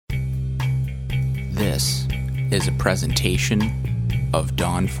This is a presentation of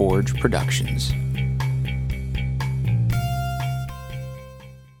Dawn Forge Productions.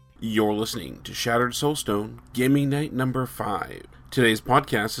 You're listening to Shattered Soulstone Gaming Night number 5. Today's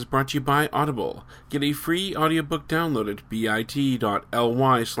podcast is brought to you by Audible. Get a free audiobook download at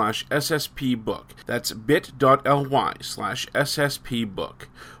bit.ly/sspbook. That's bit.ly/sspbook.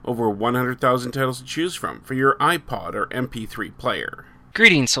 Over 100,000 titles to choose from for your iPod or MP3 player.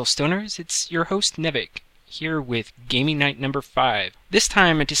 Greetings, Soulstoners. It's your host, Nevik, here with Gaming Night number 5. This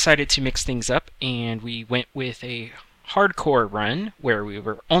time I decided to mix things up, and we went with a hardcore run where we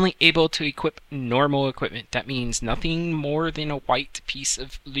were only able to equip normal equipment. That means nothing more than a white piece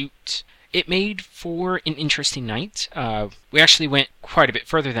of loot. It made for an interesting night. We actually went quite a bit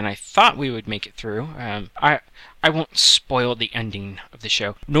further than I thought we would make it through. I won't spoil the ending of the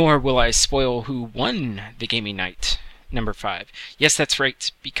show, nor will I spoil who won the Gaming Night number 5. Yes, that's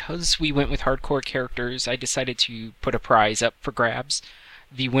right. Because we went with hardcore characters, I decided to put a prize up for grabs.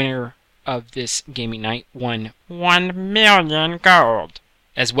 The winner of this gaming night won 1 million gold,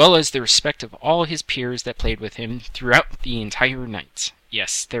 as well as the respect of all his peers that played with him throughout the entire night.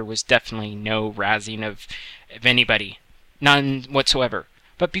 Yes, there was definitely no razzing of anybody. None whatsoever.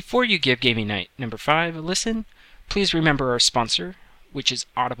 But before you give Gaming Night number 5 a listen, please remember our sponsor, which is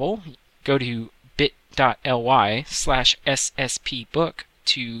Audible. Go to bit.ly/sspbook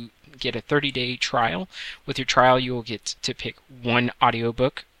to get a 30-day trial. With your trial, you will get to pick one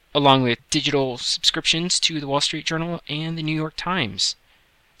audiobook, along with digital subscriptions to the Wall Street Journal and the New York Times.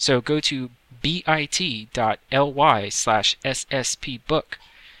 So go to bit.ly/sspbook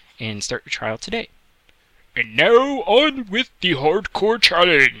and start your trial today. And now on with the hardcore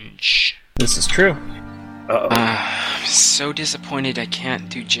challenge. This is true. I'm so disappointed I can't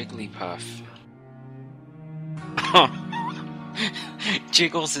do Jigglypuff.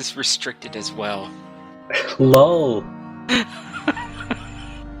 Jiggles is restricted as well. LOL.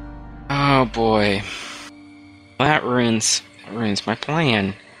 Oh boy. Well, that ruins my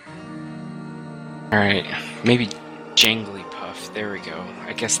plan. Alright, maybe Janglypuff. There we go.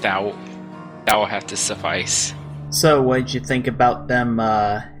 I guess that will have to suffice. So, what did you think about them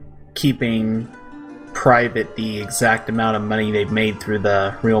keeping private the exact amount of money they've made through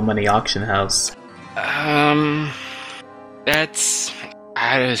the Real Money Auction House? That's...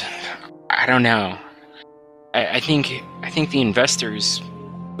 I don't know. I think the investors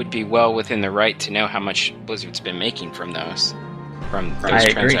would be well within the right to know how much Blizzard's been making from those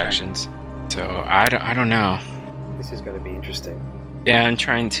transactions. So I don't know. This is going to be interesting. Yeah, I'm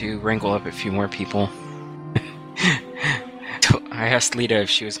trying to wrangle up a few more people. I asked Lita if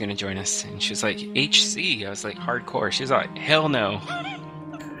she was going to join us, and she was like, HC. I was like, hardcore. She was like, hell no.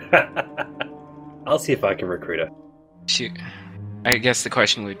 I'll see if I can recruit her. I guess the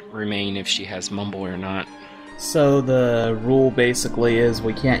question would remain if she has Mumble or not. So the rule basically is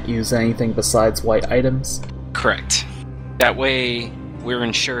we can't use anything besides white items? Correct. That way, we're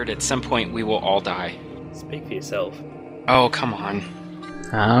ensured at some point we will all die. Speak for yourself. Oh, come on.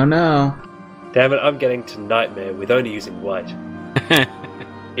 I don't know. Damn it, I'm getting to nightmare with only using white.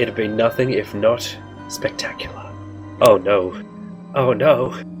 It'd be nothing if not spectacular. Oh no. Oh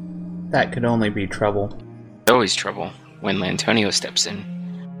no. That could only be trouble. There's always trouble when Lantonio steps in.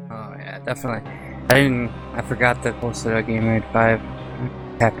 Oh yeah, definitely. I forgot that most of the Game Night 5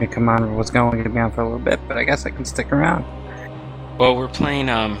 happened to come on, was going to be on for a little bit, but I guess I can stick around. Well, we're playing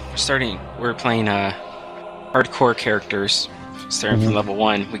hardcore characters, starting from level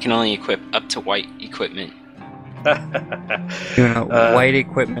 1. We can only equip up to white equipment. White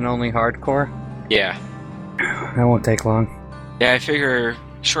equipment only hardcore? Yeah. That won't take long. Yeah, I figure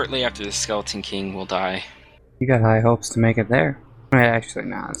shortly after the Skeleton King will die. You got high hopes to make it there. Actually,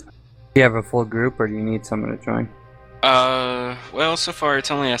 no. Do you have a full group, or do you need someone to join? Well, so far it's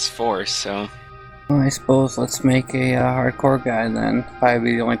only us 4, so... Well, I suppose let's make a hardcore guy then.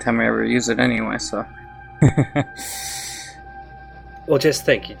 Probably the only time I ever use it anyway, so... Well, just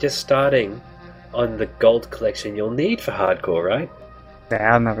think, you're just starting on the gold collection you'll need for hardcore, right?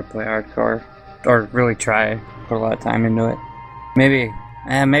 Yeah, I'll never play hardcore. Or really try. Put a lot of time into it. Maybe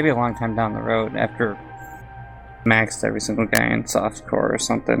a long time down the road, after maxed every single guy in softcore or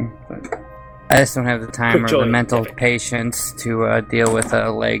something. But I just don't have the time or the mental patience to deal with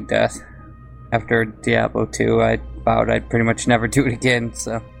a leg death. After Diablo 2, I vowed I'd pretty much never do it again,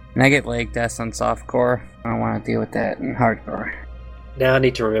 so... And I get leg deaths on softcore. I don't want to deal with that in hardcore. Now I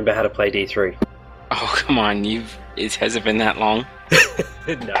need to remember how to play D3. Oh, come on, has it been that long? No,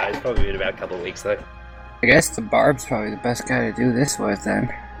 it's probably been about a couple of weeks, though. I guess the Barb's probably the best guy to do this with,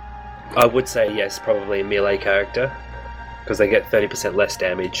 then. I would say yes, probably a melee character, because they get 30% less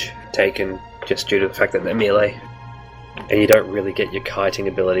damage taken just due to the fact that they're melee. And you don't really get your kiting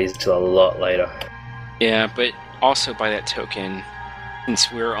abilities until a lot later. Yeah, but also by that token,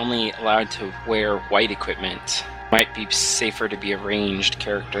 since we're only allowed to wear white equipment, might be safer to be a ranged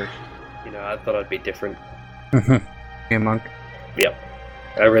character. You know, I thought I'd be different. Be a monk. Yep.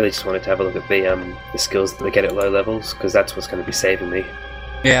 I really just wanted to have a look at the skills that they get at low levels, because that's what's going to be saving me.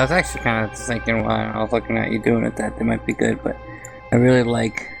 Yeah, I was actually kind of thinking while I was looking at you doing it that they might be good, but I really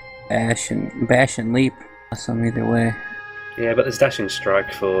like Bash and Leap. Awesome either way. Yeah, but there's Dashing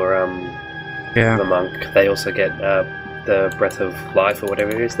Strike for Yeah. the monk. They also get the Breath of Life or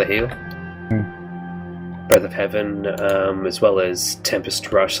whatever it is, the heal. Breath of Heaven, as well as Tempest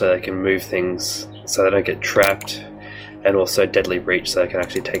Rush, so they can move things so they don't get trapped, and also Deadly Reach, so they can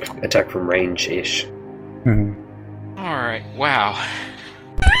actually attack from range-ish. Alright, wow.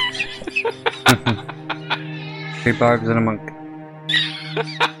 3 barbs and a monk.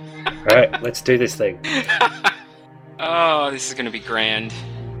 Alright, let's do this thing. Oh, this is going to be grand.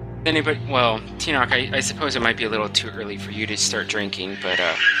 Anybody? Well, Tinoch, I suppose it might be a little too early for you to start drinking, but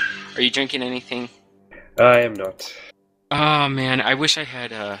are you drinking anything? I am not. Oh man, I wish I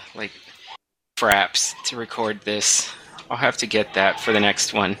had fraps to record this. I'll have to get that for the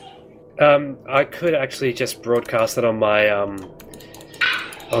next one. I could actually just broadcast it on my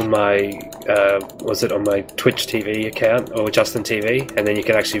on my Twitch TV account or Justin TV, and then you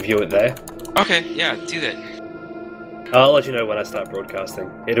can actually view it there. Okay, yeah, do that. I'll let you know when I start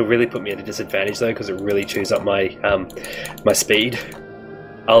broadcasting. It'll really put me at a disadvantage though, because it really chews up my my speed.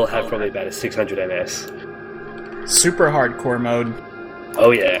 I'll have probably about a 600 ms. Super hardcore mode.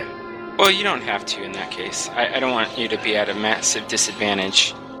 Oh yeah. Well, you don't have to in that case. I don't want you to be at a massive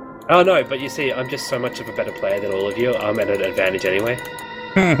disadvantage. Oh no, but you see, I'm just so much of a better player than all of you. I'm at an advantage anyway.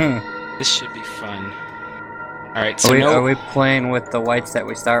 This should be fun. Alright, so Are we playing with the whites that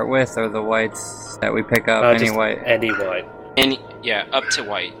we start with, or the whites that we pick up? Any Just white? Any white. Yeah, up to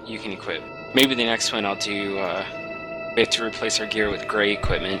white you can equip. Maybe the next one I'll do, we have to replace our gear with gray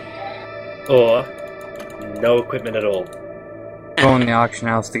equipment. Or no equipment at all. Go in the auction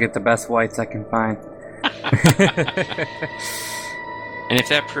house to get the best whites I can find. And if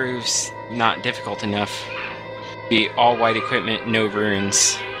that proves not difficult enough, be all white equipment, no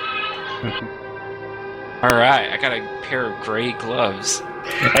runes. Alright, I got a pair of gray gloves.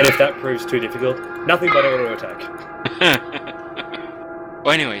 And if that proves too difficult, nothing but auto attack.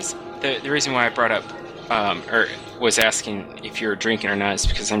 Well, anyways, the reason why I brought up, or was asking if you're drinking or not, is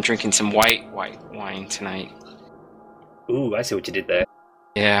because I'm drinking some white wine tonight. Ooh, I see what you did there.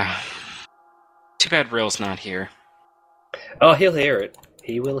 Yeah. Too bad Rill's not here. Oh, he'll hear it.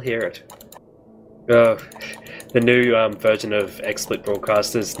 He will hear it. Oh, the new version of XSplit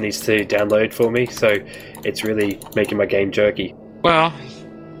Broadcasters needs to download for me, so it's really making my game jerky. Well,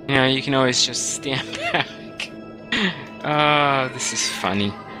 you can always just stand back. This is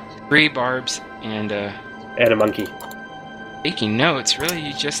funny. 3 barbs and And a monkey. taking notes. Really,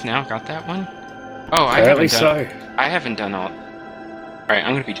 you just now got that one? Oh, Apparently so. I haven't done all. Alright,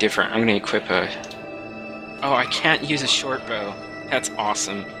 I'm gonna be different. I'm gonna equip a. Oh, I can't use a short bow. That's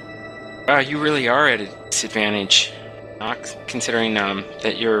awesome. Wow, you really are at a disadvantage. Not considering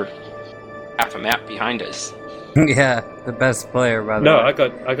that you're half a map behind us. Yeah, the best player, by the No, way.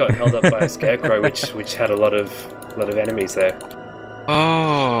 I got held up by a scarecrow, which had a lot of enemies there.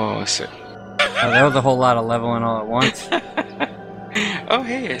 Oh, so. That was a whole lot of leveling all at once. Oh,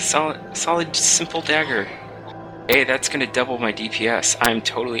 hey, a solid, simple dagger. Hey, that's gonna double my DPS. I'm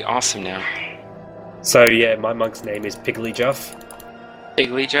totally awesome now. So yeah, my monk's name is Pigglyjuff.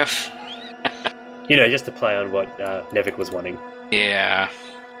 Bigly, Jeff? You know, just to play on what Nevik was wanting. Yeah.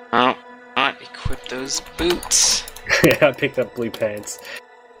 Well, not equip those boots. I picked up blue pants.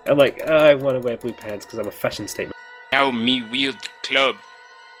 I'm like, I want to wear blue pants because I'm a fashion statement. Now me wield club.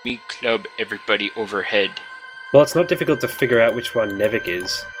 Me club everybody overhead. Well, it's not difficult to figure out which one Nevik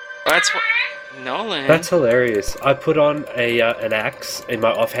is. That's what... Nolan. That's hilarious. I put on an axe in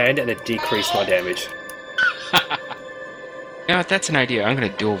my offhand and it decreased my damage. You know what, that's an idea. I'm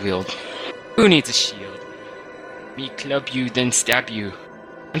gonna dual wield. Who needs a shield? Me club you, then stab you.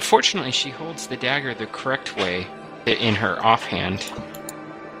 Unfortunately, she holds the dagger the correct way in her offhand.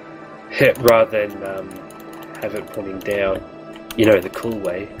 Rather than have it pointing down. You know, the cool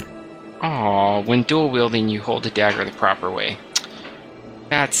way. Aw, when dual wielding, you hold the dagger the proper way.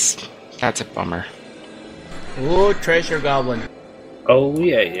 That's a bummer. Ooh, treasure goblin. Oh,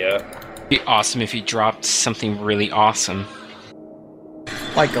 yeah. Be awesome if he dropped something really awesome.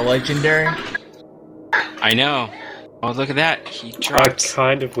 Like a legendary. I know. Oh, look at that. He I dropped...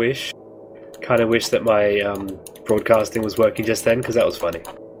 kind of wish that my broadcasting was working just then, because that was funny.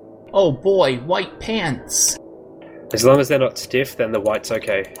 Oh boy, white pants. As long as they're not stiff, then the white's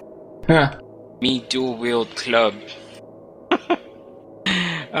okay. Huh. Me dual wield club.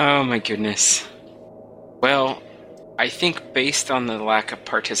 Oh my goodness. Well, I think based on the lack of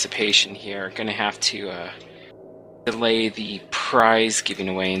participation here, I'm gonna have to delay the prize giving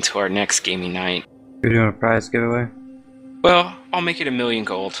away until our next gaming night. You're doing a prize giveaway? Well, I'll make it 1,000,000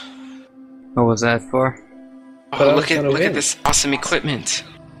 gold. What was that for? But I Oh, was gonna look at win. this awesome equipment.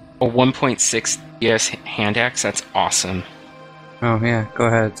 A 1.6 DS hand axe, that's awesome. Oh yeah, go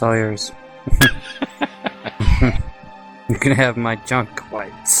ahead, it's all yours. You can have my junk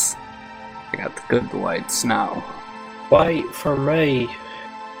whites. I got the good whites now. Wait for me.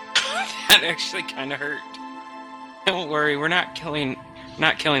 That actually kind of hurt. Don't worry, we're not killing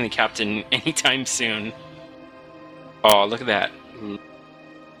the captain anytime soon. Oh, look at that.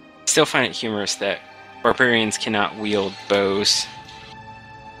 Still find it humorous that barbarians cannot wield bows.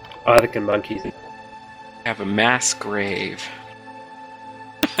 Either can monkeys. Have a mass grave.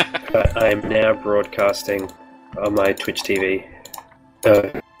 But I am now broadcasting on my Twitch TV.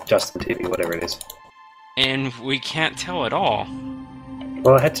 Justin TV, whatever it is. And we can't tell at all.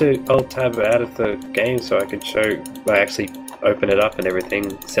 Well, I had to alt-tab out of the game so I could show... I actually open it up and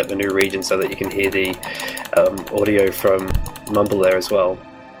everything, set the new region so that you can hear the audio from Mumble there as well.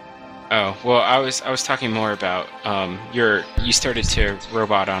 Oh, well, I was talking more about you started to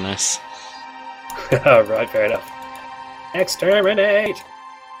robot on us. Right, fair enough. Exterminate!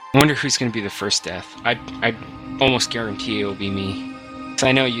 I wonder who's going to be the first death. I almost guarantee it will be me. So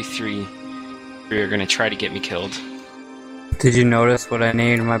I know you three are going to try to get me killed. Did you notice what I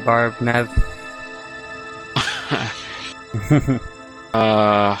named my barb, Nev?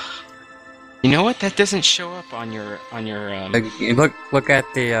 You know what? That doesn't show up on your Look at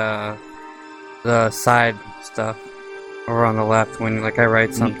the side stuff over on the left when I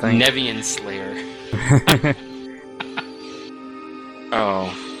write something. Nevian Slayer.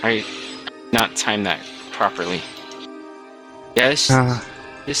 Oh, I not timed that properly. Yeah,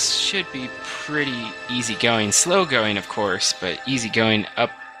 this should be pretty easy going. Slow going, of course, but easy going up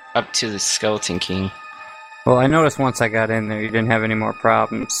to the Skeleton King. Well, I noticed once I got in there, you didn't have any more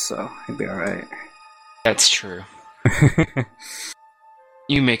problems, so you'd be alright. That's true.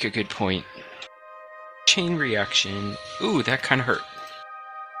 You make a good point. Chain reaction. Ooh, that kind of hurt.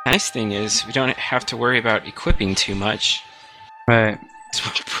 Nice thing is, we don't have to worry about equipping too much. Right.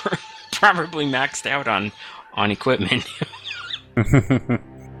 We're probably maxed out on equipment.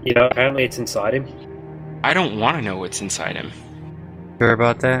 You know, apparently it's inside him. I don't want to know what's inside him. Sure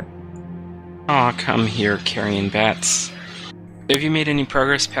about that? Aw, come here, carrying bats. Have you made any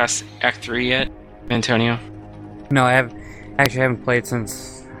progress past Act 3 yet, Antonio? No, I haven't played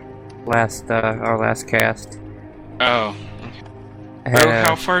since our last cast. Oh. I had, Bro,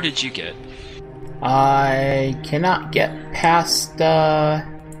 how far did you get? I cannot get past,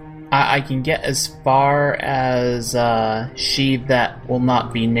 I can get as far as, she that will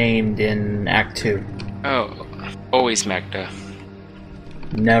not be named in Act 2. Oh, always Magda.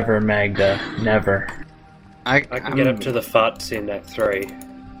 Never, Magda. Never. I can get up to the farts in Act 3.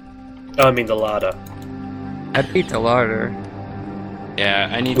 Oh, I mean the larder. I beat the larder. Yeah,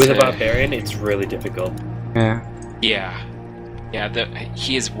 I need With to... a barbarian, it's really difficult. Yeah. Yeah. Yeah,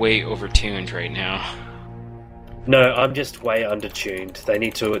 he is way overtuned right now. No, I'm just way undertuned. They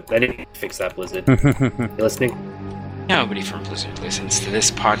need to fix that, Blizzard. You listening? Nobody from Blizzard listens to this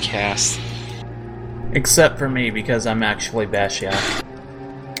podcast. Except for me, because I'm actually Bashiak.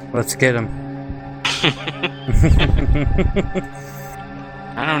 Let's get him.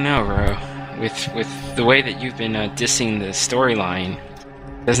 I don't know, Ro. With the way that you've been dissing the storyline,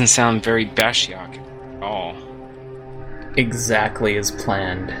 doesn't sound very Bashiok at all. Exactly as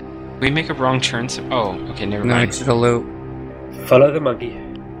planned. We make a wrong turn. Oh, okay, never No, mind. next to the loop. Follow the monkey.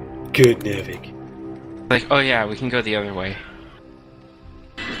 Good, Nervik. Like, oh yeah, we can go the other way.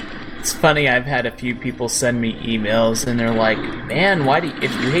 It's funny, I've had a few people send me emails and they're like, man,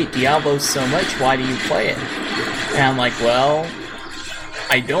 if you hate Diablo so much, why do you play it? And I'm like, well,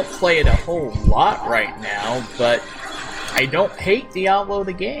 I don't play it a whole lot right now, but I don't hate Diablo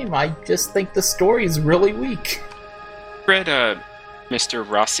the game. I just think the story is really weak. Read Mr.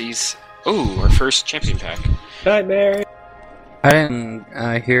 Rossi's our first champion pack. Night, Mary. I didn't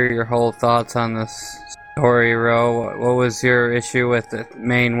hear your whole thoughts on this story, Ro. What was your issue with the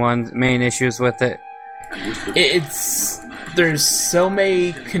main issues with it? There's so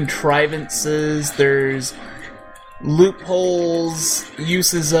many contrivances, there's loopholes,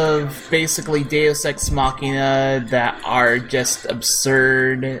 uses of basically Deus Ex Machina that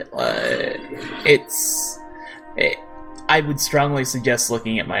I would strongly suggest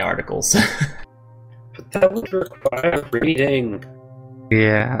looking at my articles. But that would require reading.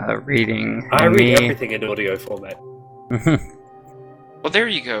 Yeah, reading. I read everything in audio format. Well, there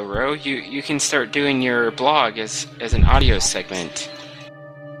you go, Ro. You can start doing your blog as an audio segment.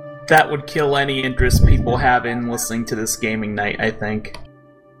 That would kill any interest people have in listening to this gaming night, I think.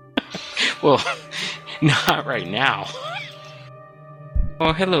 Well, not right now.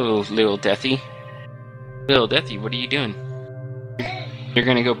 Oh, hello, Lil Deathy. Lil Deathy, what are you doing? You're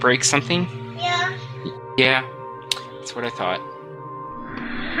gonna go break something? Yeah. Yeah, that's what I thought.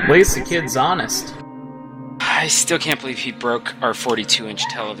 At least the kid's honest. I still can't believe he broke our 42-inch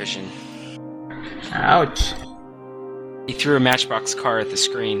television. Ouch. He threw a Matchbox car at the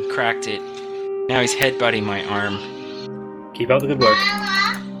screen, cracked it. Now he's headbutting my arm. Keep up the good work.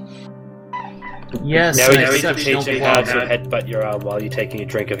 Yes, Now you exceptional teach you how plug. to headbutt your arm while you're taking a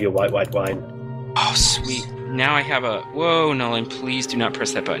drink of your white wine. Oh, sweet. Now I have a... Whoa, Nolan, please do not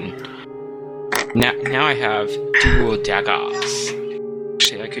press that button. Now I have dual daggers.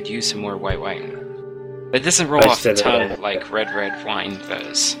 Actually, I could use some more white wine. That doesn't roll off the tongue like red wine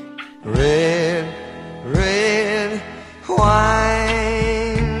does. Red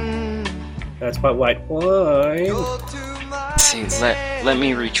wine. That's my white wine. Let's see, let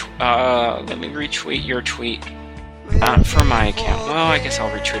me retweet your tweet from my account. Well, I guess I'll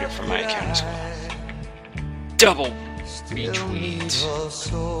retweet it from my account as well. Double retweet.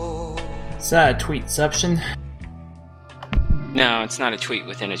 Is that a tweetception? No, it's not a tweet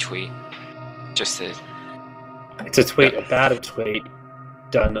within a tweet. Just a... It's a tweet about a tweet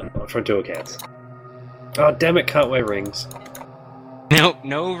done from two accounts. Oh, damn it, can't wear rings. Nope,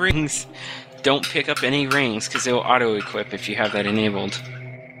 no rings. Don't pick up any rings, because they'll auto-equip if you have that enabled.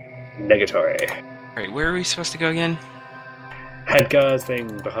 Negatory. Alright, where are we supposed to go again? Hadgar's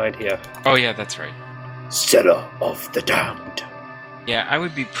thing behind here. Oh yeah, that's right. Seller of the Damned. Yeah, I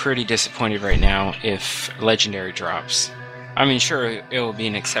would be pretty disappointed right now if Legendary drops. I mean, sure, it will be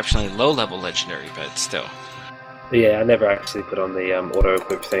an exceptionally low-level Legendary, but still. Yeah, I never actually put on the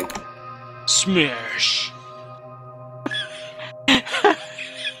auto-equip thing. Smash!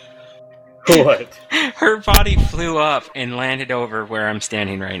 What? Her body flew up and landed over where I'm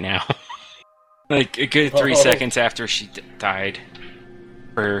standing right now. Like, a good 3 seconds after she died.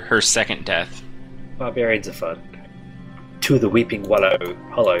 For her second death. Barbarians are fun. To the Weeping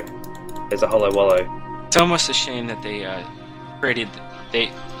Hollow. There's a Hollow Wallow. It's almost a shame that they created...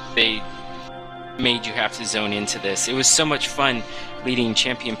 They made you have to zone into this. It was so much fun leading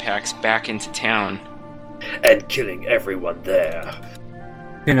champion packs back into town. And killing everyone there.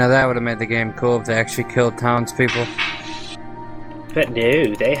 You know, that would have made the game cool if they actually killed townspeople. But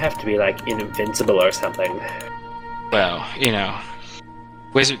no, they have to be like invincible or something. Well, you know,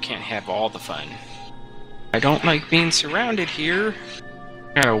 Wizard can't have all the fun. I don't like being surrounded here.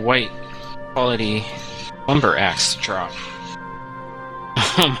 Got a white quality lumber axe to drop.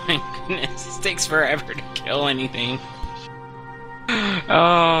 Oh my goodness, this takes forever to kill anything.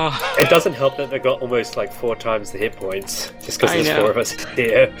 Oh. It doesn't help that they got almost like 4 times the hit points, just because I there's know. 4 of us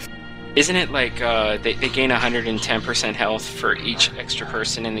here. Isn't it like they gain 110% health for each extra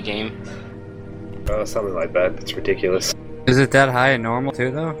person in the game? Oh, something like that. It's ridiculous. Is it that high in normal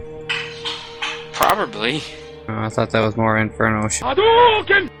too, though? Probably. Oh, I thought that was more Inferno shit.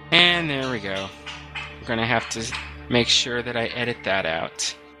 And there we go. We're gonna have to make sure that I edit that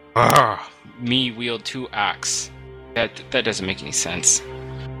out. Me wield 2 axe. That doesn't make any sense.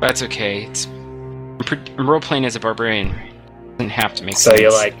 But that's okay. I'm role-playing as a barbarian. It doesn't have to make sense. So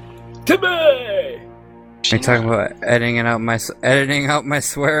you're like, Timmy! Are you talking about editing out my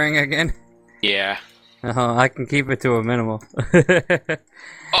swearing again? Yeah. I can keep it to a minimal.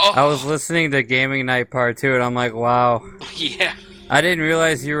 Oh, I was listening to Gaming Night Part 2 and I'm like, wow. yeah. I didn't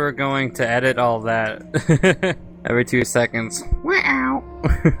realize you were going to edit all that. Every 2 seconds. Wow.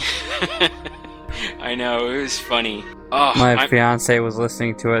 I know, it was funny. Oh, My fiance was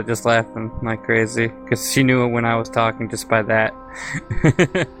listening to it, just laughing like crazy, because she knew when I was talking just by that.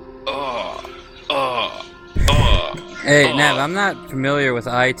 Hey, Nev, I'm not familiar with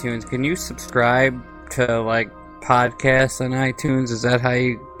iTunes. Can you subscribe to, like, podcasts on iTunes? Is that how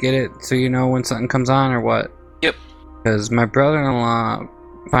you get it, so you know when something comes on, or what? Yep. Because my brother-in-law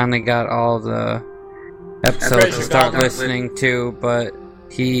finally got all the episodes to start listening to, but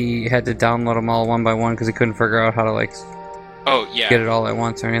he had to download them all one by one because he couldn't figure out how to, like, yeah. get it all at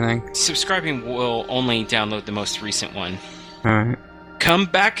once or anything. Subscribing will only download the most recent one. Alright. Come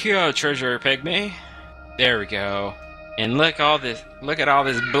back here, treasure pygmy. There we go. And look at all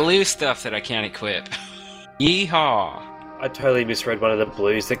this blue stuff that I can't equip. Yeehaw. I totally misread one of the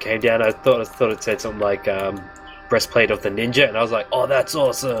blues that came down. I thought it said something like breastplate of the ninja, and I was like, oh, that's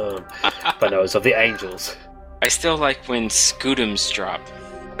awesome. But no, it was of the angels. I still like when Scudums drop.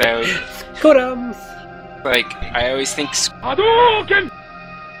 So, Scudums! like, I always think Hadouken!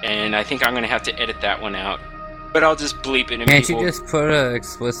 And I think I'm going to have to edit that one out. But I'll just bleep it in Can't people. you just put an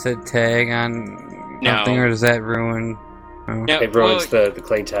explicit tag on No. something, or does that ruin? Oh. No, It ruins the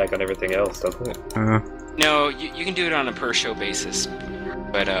clean tag on everything else, doesn't it? No, you can do it on a per show basis.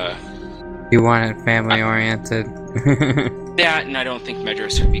 But, You want it family oriented. that, and I don't think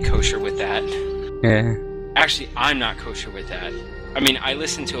Medros would be kosher with that. Yeah. Actually, I'm not kosher with that. I mean, I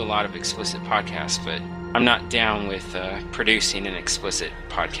listen to a lot of explicit podcasts, but I'm not down with producing an explicit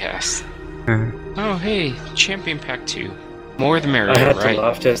podcast. Oh, hey, Champion Pack 2. More the merrier, I had right? to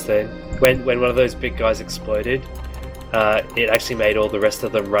laugh just then. When one of those big guys exploded, it actually made all the rest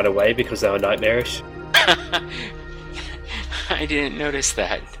of them run away because they were nightmarish. I didn't notice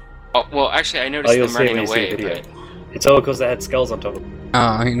that. Oh, well, actually, I noticed you'll them see running when you see away, the video. but... It's all because they had skulls on top of them.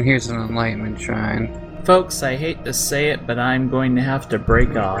 Oh, and here's an enlightenment shrine. Folks, I hate to say it, but I'm going to have to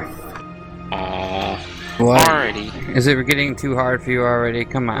break off. Aww. What? Alrighty. Is it getting too hard for you already?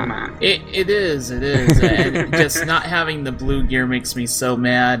 Come on. It is. And just not having the blue gear makes me so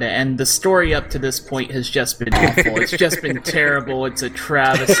mad, and the story up to this point has just been awful. It's just been terrible. It's a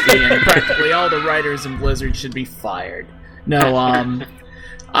travesty, and practically all the writers in Blizzard should be fired. No, Honestly,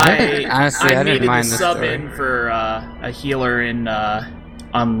 I I didn't needed mind to the sub story. in for a healer in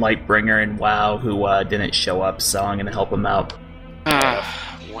on Lightbringer and WoW who didn't show up, so I'm going to help him out.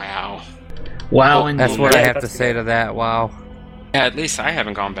 Wow. WoW and That's what I Yeah, have to that's say good. to that. Wow. Yeah, at least I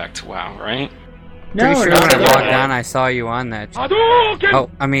haven't gone back to WoW, right? No, Pretty sure not when I at all. logged on, I saw you on that. Oh,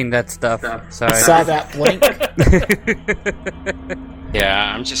 I mean that stuff. Sorry. I saw that blink.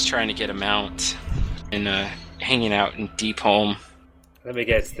 Yeah, I'm just trying to get a mount and hanging out in Deep Home. Let me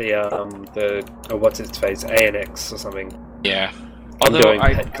guess, what's its face, ANX or something. Yeah. I'm Although doing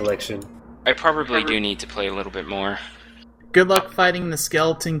I pet collection. probably do need to play a little bit more. Good luck fighting the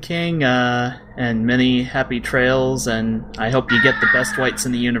Skeleton King, and many happy trails, and I hope you get the best whites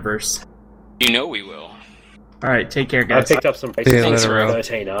in the universe. You know we will. Alright, take care, I guys. picked up some See you braces later, for bro.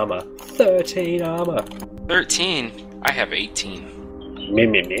 13 armor. 13 armor. 13. I have 18. Me.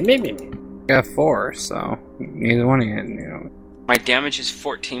 Got 4, so neither one of you. My damage is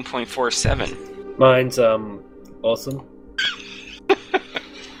 14.47. Mine's, awesome. Are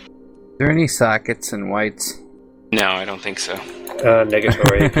there any sockets and whites? No, I don't think so.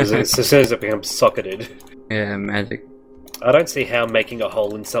 Negatory, because as soon as it becomes socketed. Yeah, magic. I don't see how making a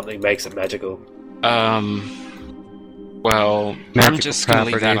hole in something makes it magical. Well, I'm Magical just gonna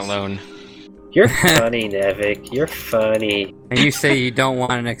leave that properties. alone. You're funny, Nevik. You're funny. And you say you don't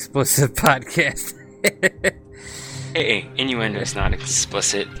want an explicit podcast. Hey, innuendo is not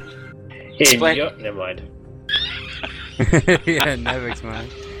explicit. Never mind. Yeah, Nevik's mine.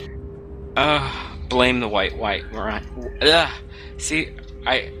 Blame the white. Right. See,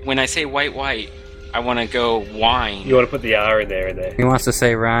 when I say white, I want to go wine. You want to put the R in there. He wants to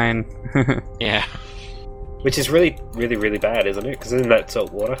say Ryan. Yeah. Which is really, really, really bad, isn't it? Because isn't that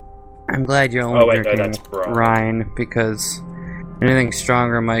salt water? I'm glad you're only Oh, wait, no, drinking that's brine. Rhine, because anything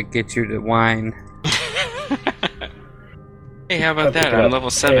stronger might get you to wine. Hey, how about I pick that? it I'm up level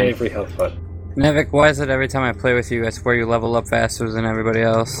 7. Every health fund. Nevik, why is it every time I play with you, that's where you level up faster than everybody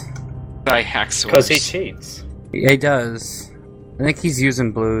else? I hack swords. Because he cheats. He does. I think he's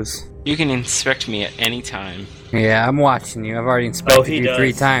using blues. You can inspect me at any time. Yeah, I'm watching you. I've already inspected he you does.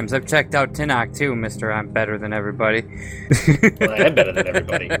 3 times. I've checked out Tinnock too, mister. I'm better than everybody. Well, I am better than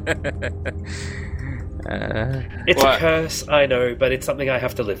everybody. It's What? a curse, I know, but it's something I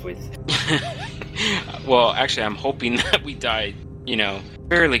have to live with. Well, actually, I'm hoping that we die,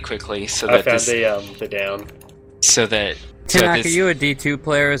 fairly quickly, so I that found this, the down. so that Tinnock, this, are you a D2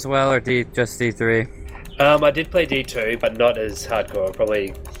 player as well, or just D3? I did play D2, but not as hardcore. I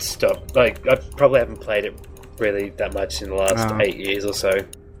probably stopped. I probably haven't played it really that much in the last Oh. 8 years or so.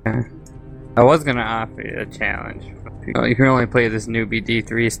 I was gonna offer you a challenge. If you can only play this newbie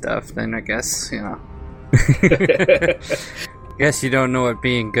D3 stuff, then I guess, guess you don't know what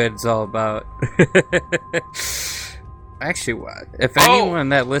being good is all about. Actually, what? If anyone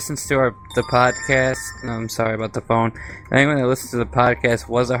that listens to the podcast, I'm sorry about the phone. If anyone that listens to the podcast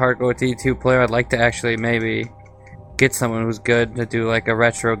was a hardcore D2 player, I'd like to actually maybe get someone who's good to do like a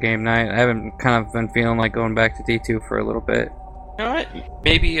retro game night. I haven't kind of been feeling like going back to D2 for a little bit. You know what?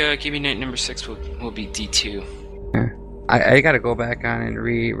 Maybe Gaming Night number 6 will be D2. I gotta go back on and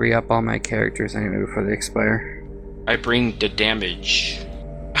re-up all my characters anyway before they expire. I bring the damage.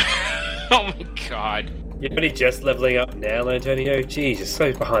 Oh my god. You're only just leveling up now, Antonio? Jeez, you're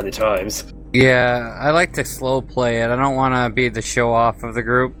so behind the times. Yeah, I like to slow play it. I don't want to be the show off of the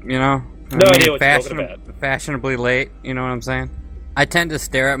group, you know? No idea what you're talking about. Fashionably late, you know what I'm saying? I tend to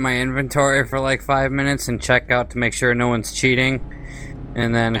stare at my inventory for like 5 minutes and check out to make sure no one's cheating,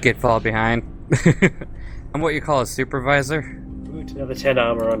 and then fall behind. I'm what you call a supervisor. Ooh, another 10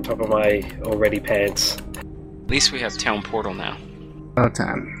 armor on top of my already pants. At least we have Town Portal now. About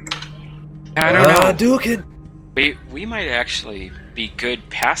time. I don't know. Dukin! We might actually be good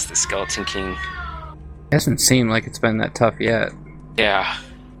past the Skeleton King. Hasn't seemed like it's been that tough yet. Yeah.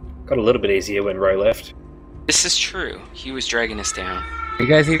 Got a little bit easier when Ro left. This is true. He was dragging us down. Are you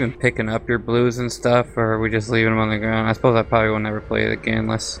guys even picking up your blues and stuff, or are we just leaving them on the ground? I suppose I probably will never play it again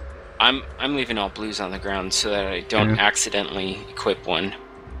unless... I'm leaving all blues on the ground so that I don't accidentally equip one.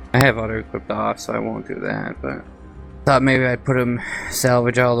 I have auto-equipped off, so I won't do that, but... Thought maybe I'd put them,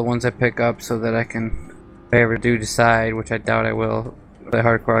 salvage all the ones I pick up so that I can... If I ever do decide, which I doubt I will, play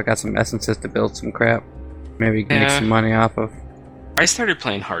hardcore, I got some essences to build some crap. Maybe make some money off of. I started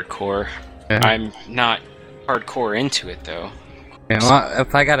playing hardcore. Yeah. I'm not hardcore into it, though. Yeah, well,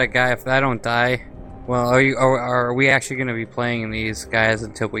 if I got a guy, if I don't die... Well, are we actually going to be playing these guys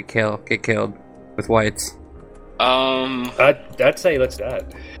until we get killed with whites? I'd say let's do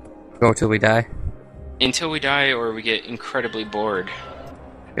that. Go till we die? Until we die or we get incredibly bored.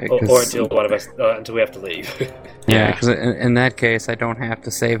 Okay, or until one of us, until we have to leave. Yeah, because in that case, I don't have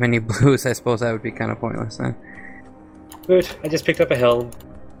to save any blues. I suppose that would be kind of pointless then. Good. I just picked up a helm.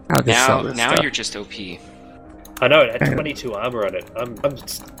 I'll just sell this now stuff. you're just OP. I know, it had 22 armor on it. I'm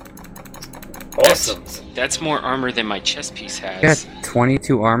awesome. That's more armor than my chest piece has. You got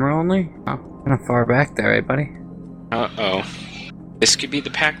 22 armor only? Oh, kind of far back there, eh, buddy? Uh-oh. This could be the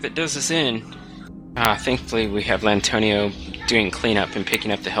pack that does us in. Thankfully we have Lantonio doing cleanup and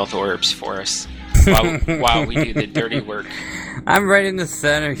picking up the health orbs for us while we do the dirty work. I'm right in the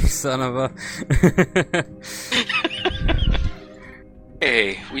center, you son of a...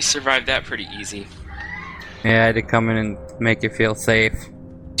 Hey, we survived that pretty easy. Yeah, I had to come in and make you feel safe.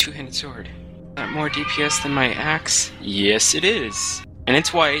 Two-handed sword. Not more DPS than my axe? Yes, it is. And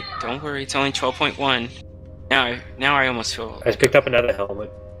it's white. Don't worry, it's only 12.1. Now I almost feel... I just picked up another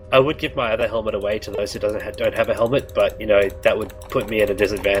helmet. I would give my other helmet away to those who don't have a helmet, but, you know, that would put me at a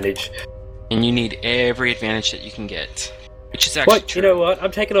disadvantage. And you need every advantage that you can get. Which is actually true. You know what?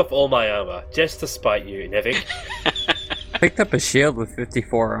 I'm taking off all my armor, just to spite you, Nevik. Picked up a shield with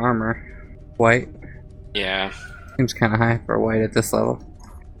 54 armor. White. Yeah. Seems kind of high for white at this level.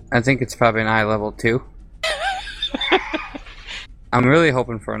 I think it's probably an eye level 2. I'm really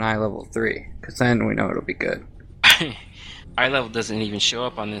hoping for an eye level 3, because then we know it'll be good. Eye level doesn't even show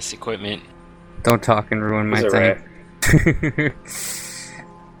up on this equipment. Don't talk and ruin my These are thing.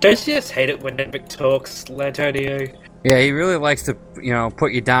 Don't you just hate it when Nevik talks, Lantonio? Yeah, he really likes to,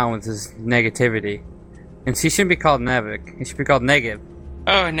 put you down with his negativity. And he shouldn't be called Nevik. He should be called Negative.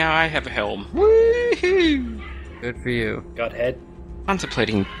 Oh, now I have a helm. Woohoo! Good for you. Godhead.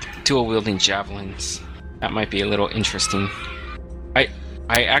 Contemplating dual-wielding javelins. That might be a little interesting.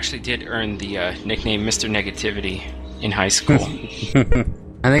 I actually did earn the nickname Mr. Negativity in high school.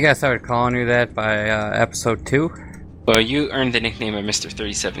 I think I started calling you that by episode 2. Well, you earned the nickname of Mr.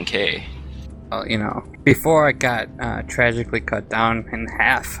 37K. Well, before I got tragically cut down in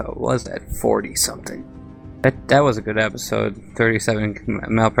half, I was at 40-something. That was a good episode. 37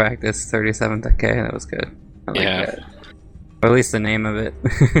 malpractice, 37K, that was good. I like that. Or at least the name of it.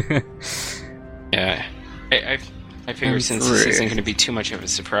 Yeah. I figure since this isn't going to be too much of a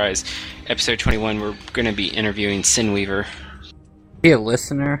surprise, episode 21 we're going to be interviewing Sinweaver. He a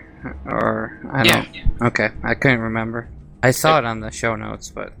listener? Or, I don't know. Okay, I couldn't remember. I saw it on the show notes,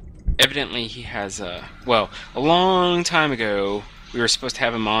 but... Evidently he has a long time ago, we were supposed to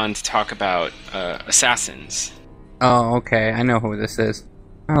have him on to talk about assassins. Oh, okay, I know who this is.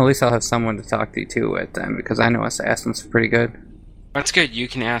 Well, at least I'll have someone to talk to too at then, because I know assassins are pretty good. That's good, you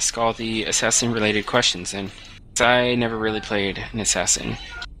can ask all the assassin-related questions then. I never really played an assassin.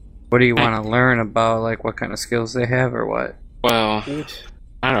 What do you want to learn about, like, what kind of skills they have, or what? Well,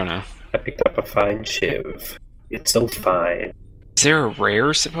 I don't know. I picked up a fine shiv. It's so fine. Is there a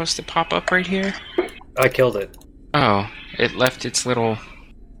rare supposed to pop up right here? I killed it. Oh, it left its little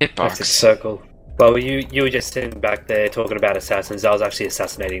hitbox. Left its circle. Well, you were just sitting back there talking about assassins. I was actually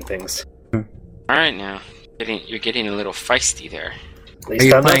assassinating things. Alright now. You're getting a little feisty there. At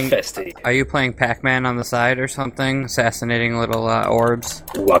least I'm not festy. Are you playing Pac-Man on the side or something? Assassinating little orbs?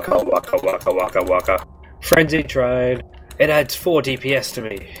 Waka waka waka waka waka. Frenzy tried. It adds 4 DPS to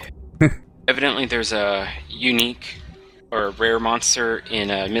me. Evidently there's a unique or a rare monster in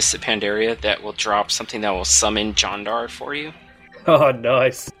Mists of Pandaria that will drop something that will summon Jondar for you. Oh,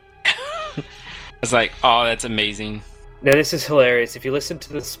 nice. was like, oh, that's amazing. Now this is hilarious. If you listen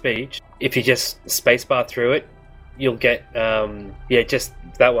to the speech, if you just spacebar through it, you'll get just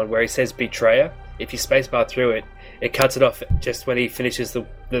that one where he says betrayer. If you spacebar through it, it cuts it off just when he finishes the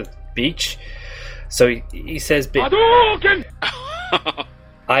beach. So he says Hadouken!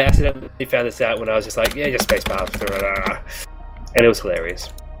 I accidentally found this out when I was just like, just spacebar through it. And it was hilarious.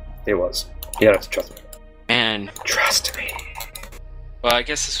 It was. You don't have to trust me. And trust me. Well, I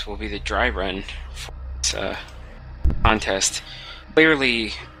guess this will be the dry run for this contest.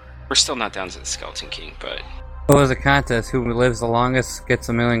 Clearly, we're still not down to the Skeleton King, but... What was the contest? Who lives the longest gets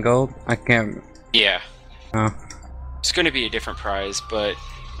 $1 million gold? I can't... Yeah. Oh. It's going to be a different prize, but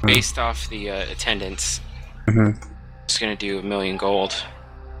based off the attendance, it's going to do $1 million gold.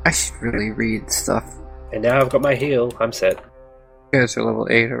 I should really read stuff. And now I've got my heal. I'm set. You guys are level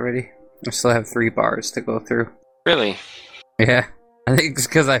 8 already. I still have 3 bars to go through. Really? Yeah. I think it's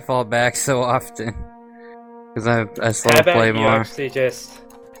because I fall back so often. Because I slow play more.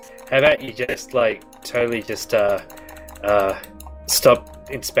 How about you just, like, totally just, stop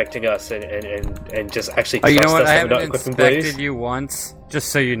inspecting us and just actually trust you know what? us I that we're not haven't equipping inspected blues? you once, just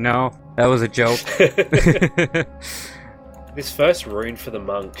so you know. That was a joke. This first rune for the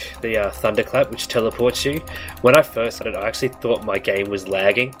monk, the Thunderclap, which teleports you, when I first started, I actually thought my game was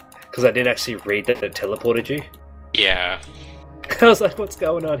lagging, because I didn't actually read that it teleported you. Yeah. I was like, what's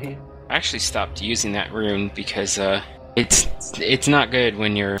going on here? I actually stopped using that rune because it's not good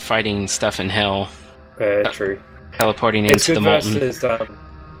when you're fighting stuff in hell. True. Teleporting into the molten.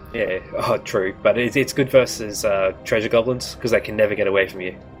 True. But it's good versus treasure goblins, because they can never get away from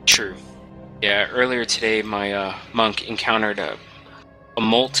you. True. Yeah, earlier today my monk encountered a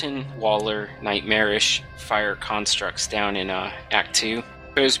molten waller nightmarish fire constructs down in Act 2.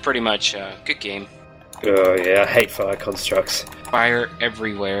 It was pretty much a good game. Oh yeah, I hate fire constructs. Fire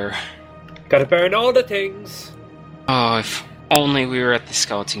everywhere. Gotta burn all the things! Oh, if only we were at the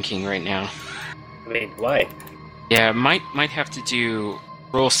Skeleton King right now. I mean, why? Yeah, might have to do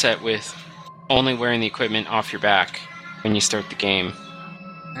rule set with only wearing the equipment off your back when you start the game.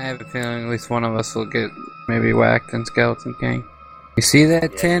 I have a feeling at least one of us will get maybe whacked in Skeleton King. You see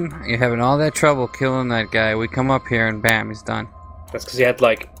that, Tin? You're having all that trouble killing that guy. We come up here and bam, he's done. That's because he had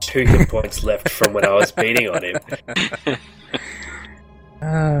like 2 hit points left from when I was beating on him.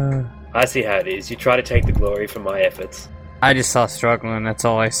 I see how it is. You try to take the glory from my efforts. I just saw struggling, that's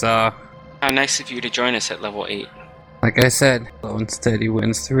all I saw. How nice of you to join us at level 8. Like I said, slow and steady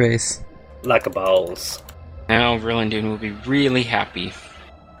wins the race. Like a balls. Now Rillandun will be really happy.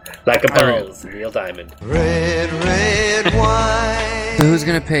 Like a balls, Neil Diamond. Red, red wine. So who's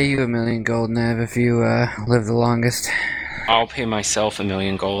gonna pay you $1 million gold, Nev, if you live the longest? I'll pay myself $1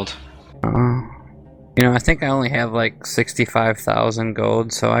 million gold. You know, I think I only have like 65,000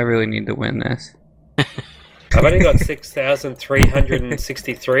 gold, so I really need to win this. I've only got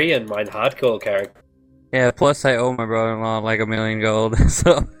 6,363 in my hardcore character. Yeah, plus I owe my brother-in-law like $1 million gold,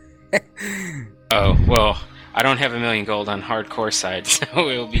 so... Oh, well, I don't have $1 million gold on hardcore side, so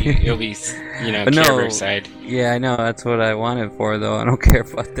it'll be you know, Care Bear side. Yeah, I know, that's what I wanted for, though. I don't care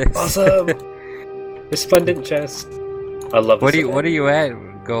about this. Awesome! Resplendent chest. I love this. What are you at,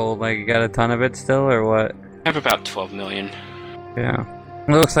 gold? Like, you got a ton of it still, or what? I have about 12 million. Yeah.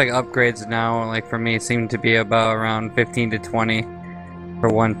 It looks like upgrades now, like for me, seem to be about around 15 to 20 for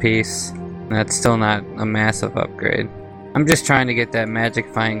one piece. That's still not a massive upgrade. I'm just trying to get that magic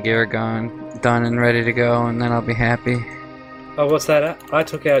fine gear done and ready to go, and then I'll be happy. Oh, what's that? I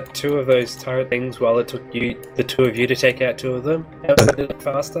took out 2 of those turret things while it took the 2 of you to take out 2 of them. How did it look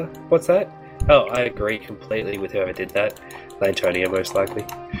faster? What's that? Oh, I agree completely with whoever did that. Lantonio, most likely.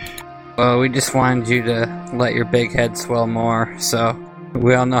 Well, we just wanted you to let your big head swell more, so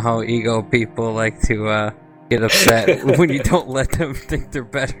we all know how ego people like to get upset when you don't let them think they're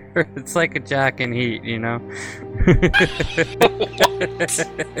better. It's like a jock in heat, you know?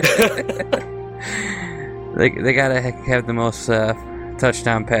 They gotta have the most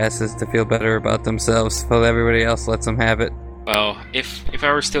touchdown passes to feel better about themselves, while everybody else lets them have it. Well, if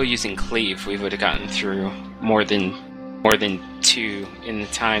I were still using Cleave, we would have gotten through more than 2 in the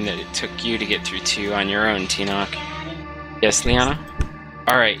time that it took you to get through 2 on your own, Tinoch. Yes, Liana?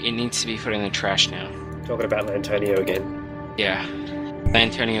 Alright, it needs to be put in the trash now. Talking about Lantonio again. Yeah.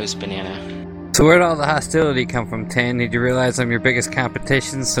 Lantonio's banana. So where'd all the hostility come from, Tan? Did you realize I'm your biggest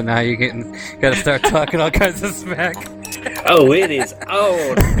competition, so now you gotta start talking all kinds of smack? Oh, it is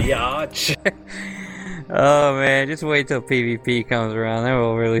on, biatch. Oh man, just wait till PvP comes around. Then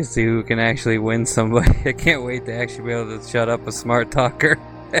we'll really see who can actually win somebody. I can't wait to actually be able to shut up a smart talker.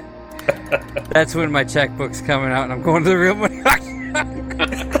 That's when my checkbook's coming out and I'm going to the real money.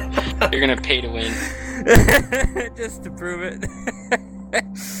 You're gonna pay to win. Just to prove it.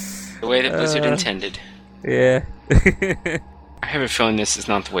 The way that Blizzard intended. Yeah. I have a feeling this is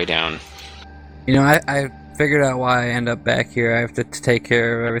not the way down. You know, I figured out why I end up back here. I have to take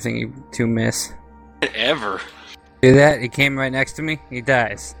care of everything you two miss. Ever. Do that? He came right next to me. He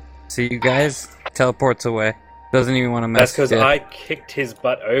dies. See you guys? Teleports away. Doesn't even want to mess That's because with you. I kicked his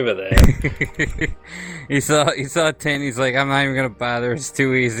butt over there. He saw Tin. He's like, I'm not even gonna bother. It's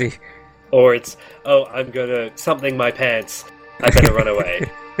too easy. Or it's, oh, I'm gonna something my pants. I better run away.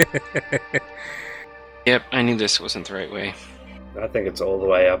 Yep, I knew this wasn't the right way. I think it's all the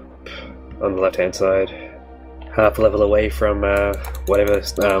way up on the left-hand side. Half level away from whatever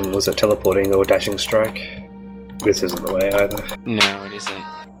was it, teleporting or dashing strike. This isn't the way either. No, it isn't.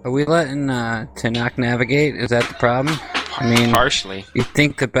 Are we letting Tinnock navigate? Is that the problem? I mean, Partially. you'd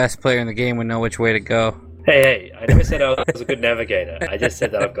think the best player in the game would know which way to go. Hey, I never said I was a good navigator. I just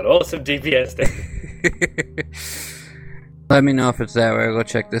said that I've got awesome DPS. Let me know if it's that way. I'll go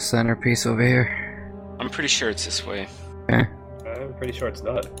check this centerpiece over here. I'm pretty sure it's this way. Okay. I'm pretty sure it's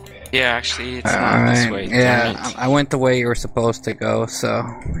not. Yeah, actually, it's not this way. Yeah, Damn it. I went the way you were supposed to go, so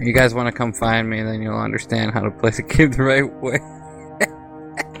you guys want to come find me, then you'll understand how to play the game the right way.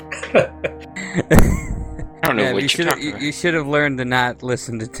 I don't know Yeah, what you're talking about. you should have learned to not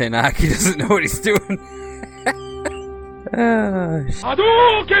listen to Tinnock. He doesn't know what he's doing. Oh,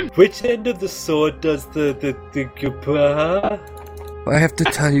 Which end of the sword does the I have to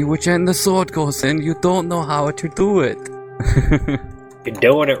tell you which end the sword goes in. You don't know how to do it. You're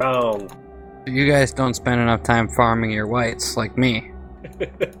doing it wrong. You guys don't spend enough time farming your whites like me.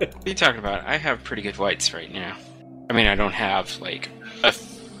 What are you talking about? I have pretty good whites right now. I mean, I don't have, like, a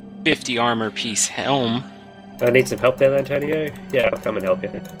 50 armor piece helm. I need some help there, Antonio. Yeah, I'll come and help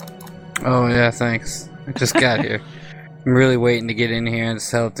you. Oh yeah, thanks. I just got here. I'm really waiting to get in here and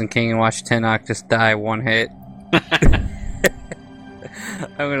Skeleton King and watch Tinnock just die one hit. I'm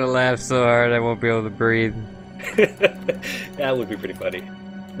gonna laugh so hard I won't be able to breathe. That would be pretty funny.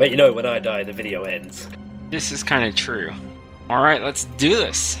 But you know, when I die, the video ends. This is kind of true. Alright, let's do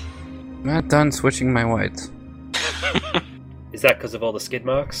this. I'm not done switching my whites. Is that because of all the skid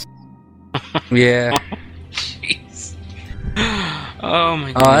marks? Yeah. Jeez. Oh my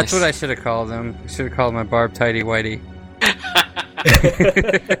goodness. Oh, that's what I should have called him. I should have called my Barb Tidy Whitey.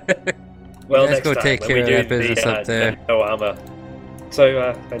 Well, Let's next go time, take when care we of do that business the, up there. No armor. So,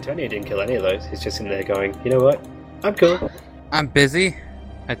 Antonio didn't kill any of those. He's just in there going, you know what? I'm cool. I'm busy.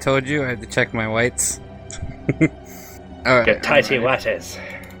 I told you I had to check my whites. Alright. Get tighty watters.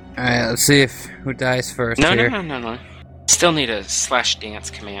 Alright, let's see who dies first No. here. Still need a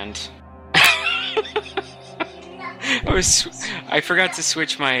 /dance command. I forgot to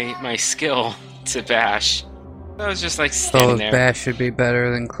switch my skill to bash. I was just like standing So there. Bash should be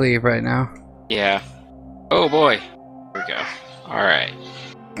better than Cleave right now. Yeah. Oh boy. Here we go. Alright.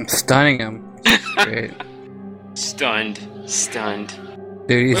 I'm stunning him. Great. Stunned.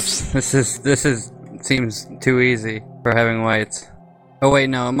 Dude, Whoops. this is seems too easy for having whites. Oh wait,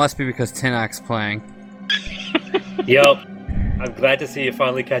 no, it must be because Tinnock's playing. Yup. I'm glad to see you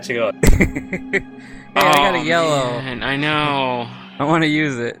finally catching on. Hey, I got a yellow. Man, I know. I want to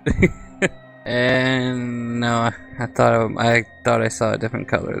use it. And no, I thought I saw a different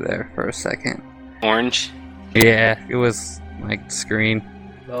color there for a second. Orange. Yeah, it was like screen.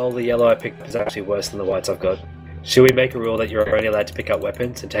 Well, the yellow I picked up is actually worse than the whites I've got. Should we make a rule that you're only allowed to pick up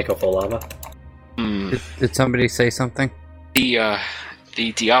weapons and take off all armor? Did somebody say something? The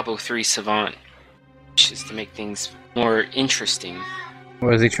Diablo 3 Savant, which is to make things more interesting.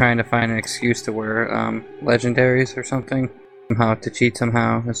 Was he trying to find an excuse to wear legendaries or something? Somehow to cheat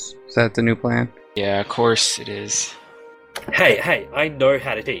somehow? Is that the new plan? Yeah, of course it is. Hey, I know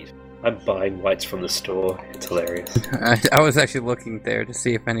how to cheat. I'm buying whites from the store. It's hilarious. I was actually looking there to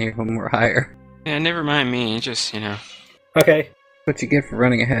see if any of them were higher. Yeah, never mind me. Just, Okay. What you get for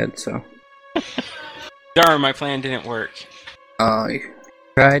running ahead, so. Darn, my plan didn't work. Oh, you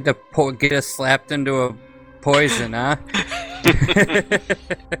tried to get us slapped into a poison, huh?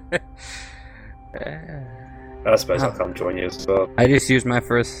 I suppose I'll come join you as well. I just used my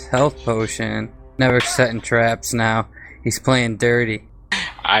first health potion. Never setting traps now. He's playing dirty.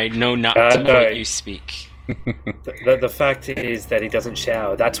 I know not to no. what you speak. The fact is that he doesn't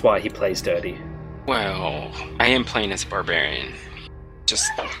shower. That's why he plays dirty. Well, I am playing as a barbarian. Just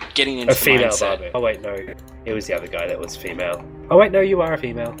getting into A female mindset. barbarian. Oh wait, no. It was the other guy that was female. Oh wait, no, you are a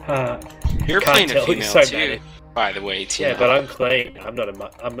female. You're Can't playing a tell, female he's so too, mad. by the way, too. Yeah, but I'm clean. I'm not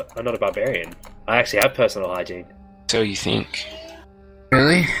a barbarian. I actually have personal hygiene. So you think?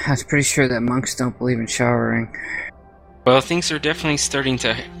 Really? I was pretty sure that monks don't believe in showering. Well, things are definitely starting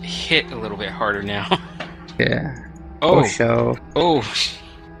to hit a little bit harder now. Yeah. Oh, show. oh,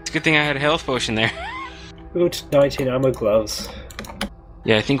 it's a good thing I had a health potion there. Good 19 armor gloves.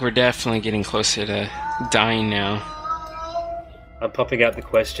 Yeah, I think we're definitely getting closer to dying now. I'm popping out the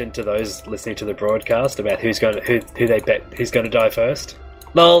question to those listening to the broadcast about who they bet who's going to die first.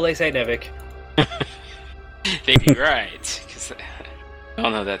 Lol, they say Nevik. They'd be right, because I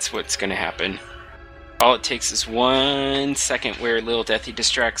don't know that's what's going to happen. All it takes is 1 second where Lil Deathy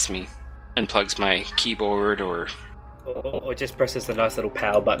distracts me, unplugs my keyboard, or just presses the nice little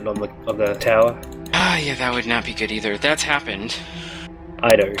power button on the tower. Ah, yeah, that would not be good either. That's happened.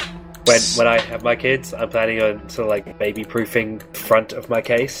 I know. When I have my kids, I'm planning on sort of like baby-proofing front of my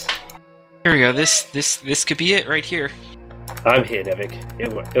case. Here we go. This could be it right here. I'm here, Nevik.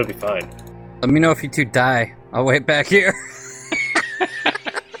 It'll be fine. Let me know if you two die. I'll wait back here.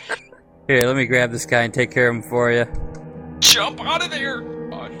 Here, let me grab this guy and take care of him for you. Jump out of there!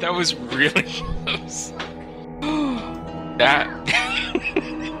 Oh, that was really close. That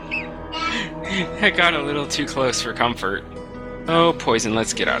that got a little too close for comfort. Oh, poison!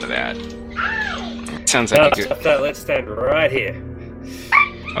 Let's get out of that. Sounds like a good. Let's stand right here.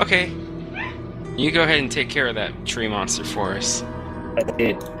 Okay, you go ahead and take care of that tree monster for us. I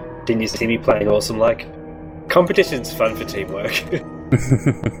did. Didn't you see me playing awesome? Like, competition's fun for teamwork.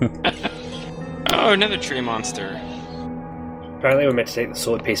 Oh, another tree monster. Apparently, we're meant to take the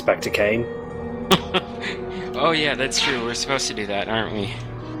sword piece back to Kane. Oh yeah, that's true. We're supposed to do that, aren't we?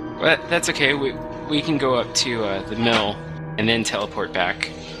 But that's okay. We can go up to the mill and then teleport back.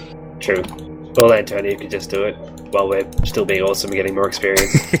 True. Well, Antonio could just do it while we're still being awesome and getting more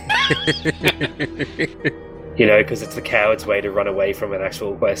experience. You know, because it's the coward's way to run away from an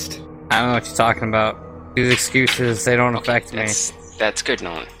actual quest. I don't know what you're talking about. These excuses, they don't affect me. That's good,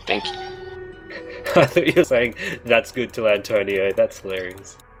 Nolan. Thank you. I thought you were saying, that's good to Lantonio. That's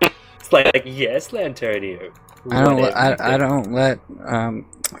hilarious. It's like yes, Lantonio. I don't let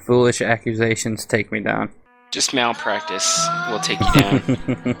foolish accusations take me down. Just malpractice will take you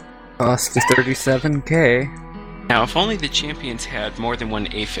down. Cost is 37k. Now, if only the champions had more than one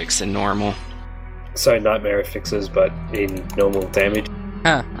affix than normal. So nightmare fixes, but in normal damage.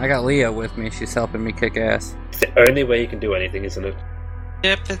 Huh, I got Leah with me. She's helping me kick ass. It's the only way you can do anything, isn't it?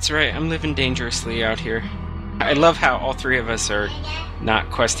 Yep, that's right. I'm living dangerously out here. I love how all three of us are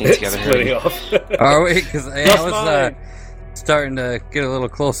not questing together. Splitting off. Are we? Because I was starting to get a little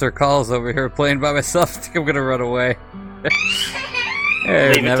closer calls over here playing by myself. I think I'm going to run away.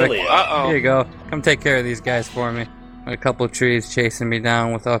 Hey, Leave it to Leah. Uh-oh. Here you go. Come take care of these guys for me. A couple of trees chasing me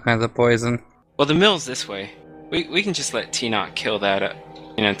down with all kinds of poison. Well, the mill's this way. We can just let T-Knock kill that,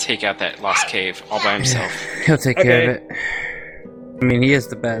 take out that lost cave all by himself. He'll take care of it. I mean, he is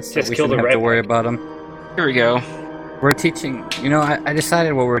the best, Just so we kill shouldn't the have to red worry one. about him. Here we go. We're teaching... I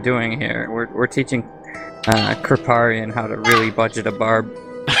decided what we're doing here. We're teaching Kriparian how to really budget a barb.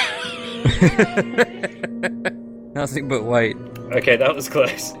 Nothing but white. Okay, that was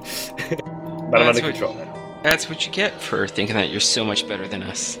close. But I'm under control now. That's what you get for thinking that you're so much better than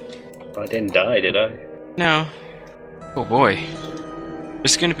us. I didn't die, did I? No. Oh boy.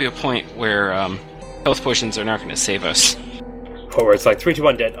 There's going to be a point where health potions are not going to save us. Or where it's like 3, 2,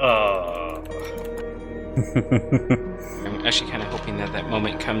 1, dead. Ah. I'm actually kind of hoping that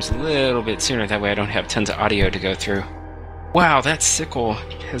moment comes a little bit sooner. That way I don't have tons of audio to go through. Wow, that sickle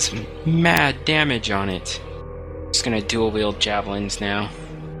has mad damage on it. Just going to dual wield javelins now.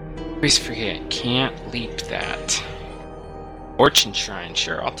 Always forget, can't leap that. Fortune Shrine,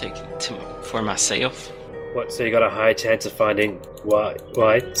 sure, I'll take it for myself. What, so you got a high chance of finding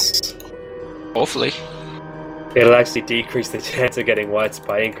whites? Hopefully. It'll actually decrease the chance of getting whites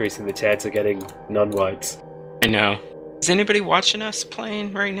by increasing the chance of getting non-whites. I know. Is anybody watching us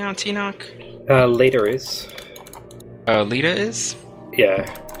playing right now, T-Knock? Lita is. Lita is? Yeah.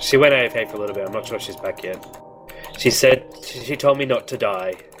 She went AFK for a little bit. I'm not sure if she's back yet. She said... She told me not to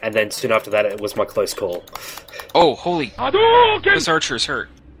die, and then soon after that it was my close call. Oh, holy... Those archers hurt.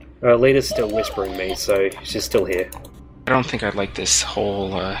 Lita's still whispering me, so she's still here. I don't think I'd like this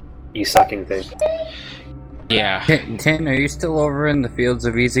whole, You sucking thing. Yeah. Tin, are you still over in the Fields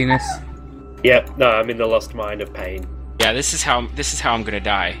of Easiness? Yep, no, I'm in the Lost Mine of Pain. Yeah, this is how I'm gonna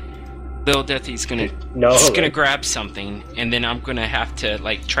die. Lil Deathy's gonna grab something, and then I'm gonna have to,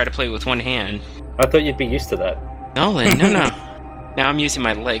 try to play with one hand. I thought you'd be used to that. Nolan, no. Now I'm using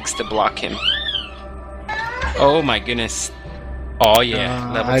my legs to block him. Oh my goodness. Oh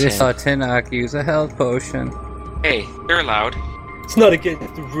yeah, level 10. I just saw Tinnock use a health potion. Hey, you're allowed. It's not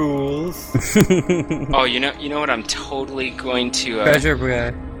against the rules. Oh, you know what? I'm totally going to Treasure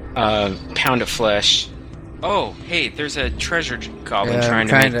guy. pound of flesh. Oh, hey, there's a treasure goblin Yeah, I'm trying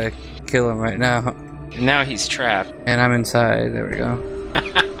trying to kill him right now. Now he's trapped. And I'm inside. There we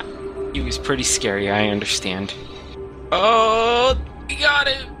go. He was pretty scary, I understand. Oh, he got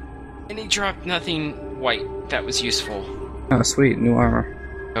it! And he dropped nothing white that was useful. Oh, sweet. New armor.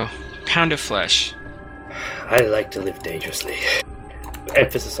 Oh, pound of flesh. I like to live dangerously.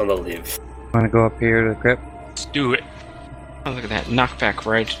 Emphasis on the live. Want to go up here to the crypt? Let's do it. Oh, look at that. Knockback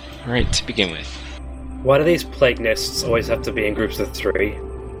right to begin with. Why do these plague nests always have to be in groups of 3?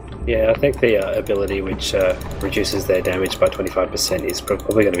 Yeah, I think the ability which reduces their damage by 25% is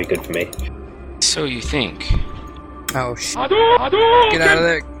probably going to be good for me. So you think. Oh, shit. Get out of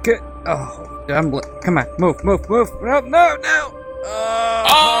there. Oh, come on. Move. No.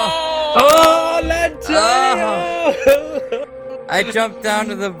 Oh, Lantario! I jumped down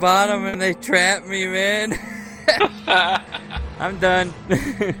to the bottom and they trapped me, man. I'm done.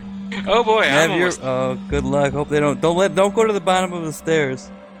 Oh boy, I'm almost... Oh, good luck. Hope they don't go to the bottom of the stairs.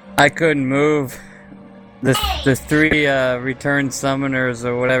 I couldn't move. The 3 returned summoners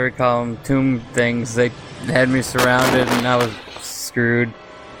or whatever you call them, tomb things, they had me surrounded and I was screwed.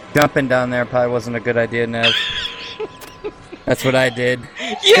 Jumping down there probably wasn't a good idea, Nev. That's what I did.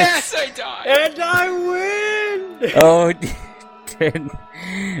 Yes, I died! And I win! Oh, did.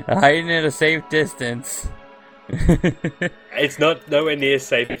 Hiding at a safe distance. It's not nowhere near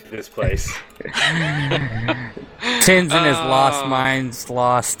safe in this place. Tins and his lost minds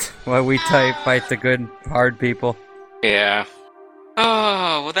lost while we fight the good, hard people. Yeah.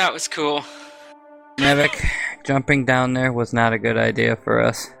 Oh, well that was cool. Nevik, jumping down there was not a good idea for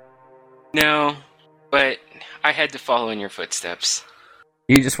us. No, but I had to follow in your footsteps.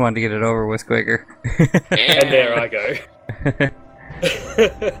 You just wanted to get it over with quicker. And there I go.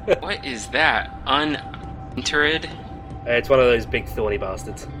 What is that? Unintered? It's one of those big thorny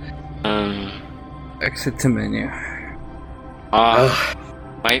bastards. Exit to menu.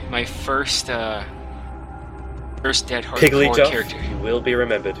 My first Dead Hardcore Pigglytuff, character. you will be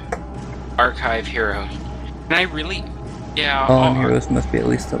remembered. Archive hero. And I really... Yeah, Fallen heroes must be at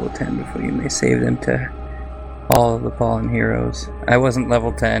least level 10 before you may save them to all of the fallen heroes. I wasn't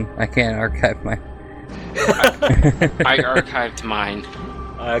level 10. I can't archive my... I archived mine.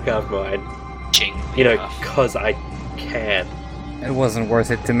 I can't mind. You know, cause I can. It wasn't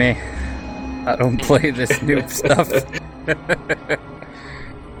worth it to me. I don't play this noob stuff.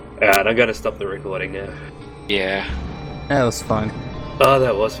 Alright, I'm gonna stop the recording now. Yeah. That was fun. Oh,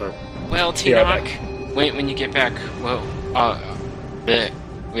 that was fun. Well, Yeah, T-Knock, wait when you get back. Well,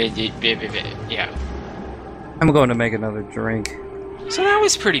 yeah. I'm going to make another drink. So that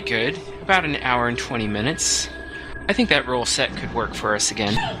was pretty good. About an hour and 20 minutes. I think that roll set could work for us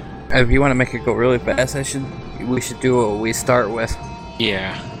again. If you want to make it go really fast, we should do what we start with.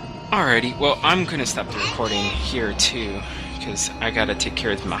 Yeah. Alrighty, well, I'm gonna stop the recording here too, because I gotta take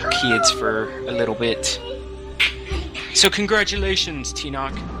care of my kids for a little bit. So congratulations,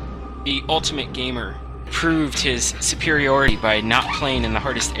 T-Knock. The ultimate gamer proved his superiority by not playing in the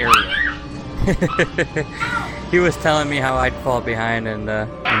hardest area. He was telling me how I'd fall behind, and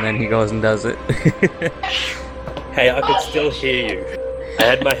then he goes and does it. Hey, I could still hear you. I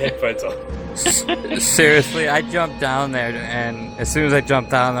had my headphones on. Seriously, I jumped down there, and as soon as I jumped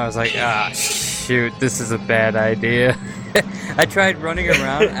down there, I was like, shoot, this is a bad idea. I tried running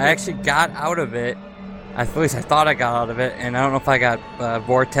around. I actually got out of it. At least I thought I got out of it, and I don't know if I got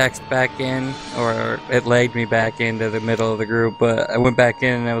vortexed back in, or it lagged me back into the middle of the group, but I went back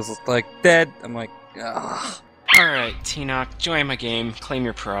in, and I was like, dead. I'm like, ugh. Alright, T-Knock, join my game, claim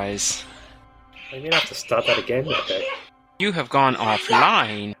your prize. I'm gonna have to start that again? Okay. You have gone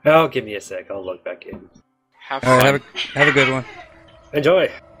offline. Oh, give me a sec, I'll log back in. Have fun. Alright, have a good one. Enjoy!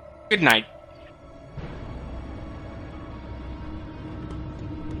 Good night.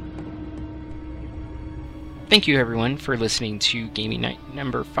 Thank you, everyone, for listening to Gaming Night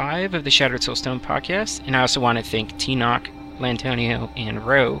number 5 of the Shattered Soulstone podcast. And I also want to thank T-Knock, Lantonio, and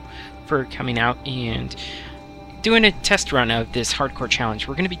Ro for coming out and doing a test run of this hardcore challenge.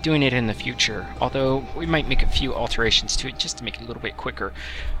 We're going to be doing it in the future, although we might make a few alterations to it just to make it a little bit quicker.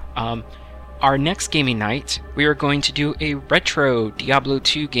 Our next gaming night, we are going to do a retro Diablo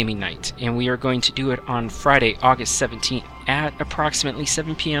 2 gaming night, and we are going to do it on Friday, August 17th at approximately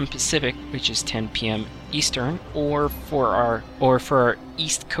 7 p.m. Pacific, which is 10 p.m. Eastern, or for our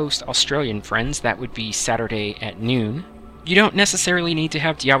East Coast Australian friends, that would be Saturday at noon. You don't necessarily need to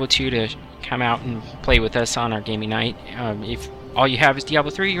have Diablo 2 to come out and play with us on our gaming night. If all you have is Diablo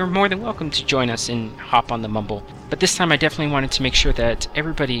 3, you're more than welcome to join us and hop on the Mumble. But this time I definitely wanted to make sure that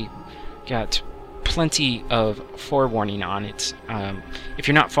everybody got plenty of forewarning on it. If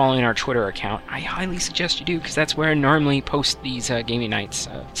you're not following our Twitter account, I highly suggest you do, because that's where I normally post these gaming nights.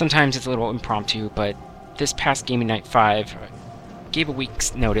 Sometimes it's a little impromptu, but this past Gaming Night 5 gave a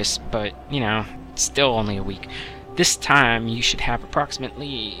week's notice, but, still only a week. This time, you should have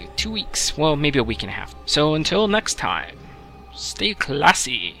approximately 2 weeks, well, maybe a week and a half. So until next time, stay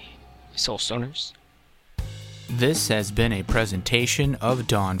classy, Soulstoners. This has been a presentation of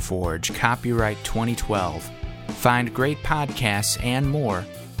Dawnforge, copyright 2012. Find great podcasts and more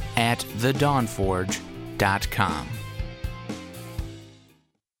at thedawnforge.com.